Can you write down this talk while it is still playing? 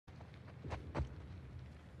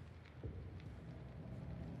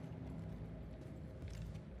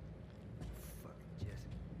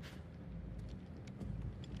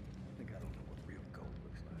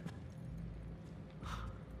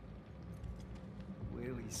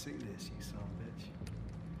see this, you son of a bitch.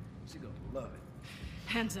 She gonna love it.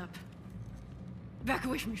 Hands up. Back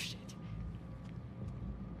away from your shit.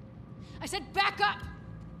 I said back up!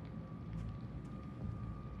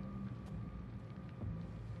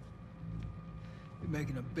 You're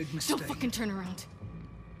making a big mistake. Don't fucking turn around.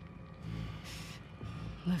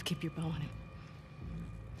 Liv, keep your bow on him.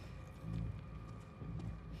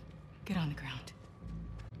 Get on the ground.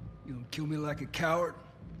 You gonna kill me like a coward?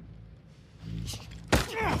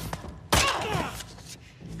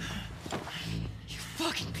 You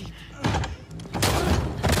fucking people.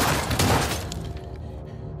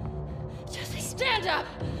 Jesse, stand up!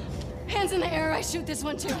 Hands in the air, I shoot this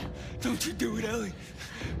one too. Don't you do it, Ellie.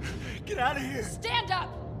 Get out of here. Stand up!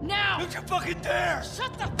 Now! Don't you fucking dare!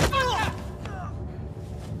 Shut the fuck up!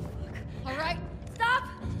 All right? Stop!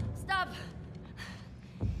 Stop!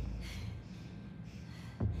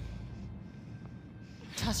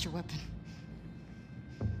 Toss your weapon.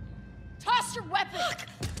 Toss your weapon!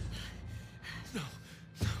 No.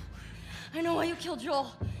 I know why you killed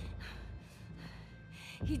Joel.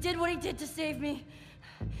 He did what he did to save me.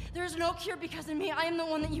 There is no cure because of me. I am the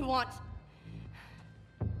one that you want.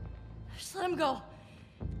 Just let him go.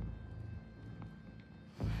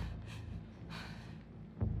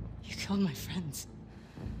 You killed my friends.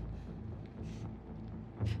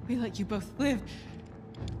 We let you both live.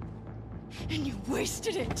 And you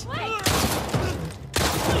wasted it. Wait!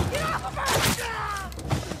 Get off of her!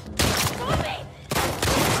 Move me!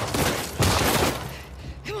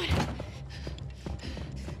 Come on.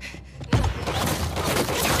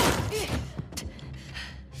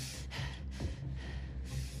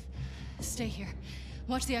 Stay here.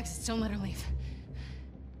 Watch the exits. Don't let her leave.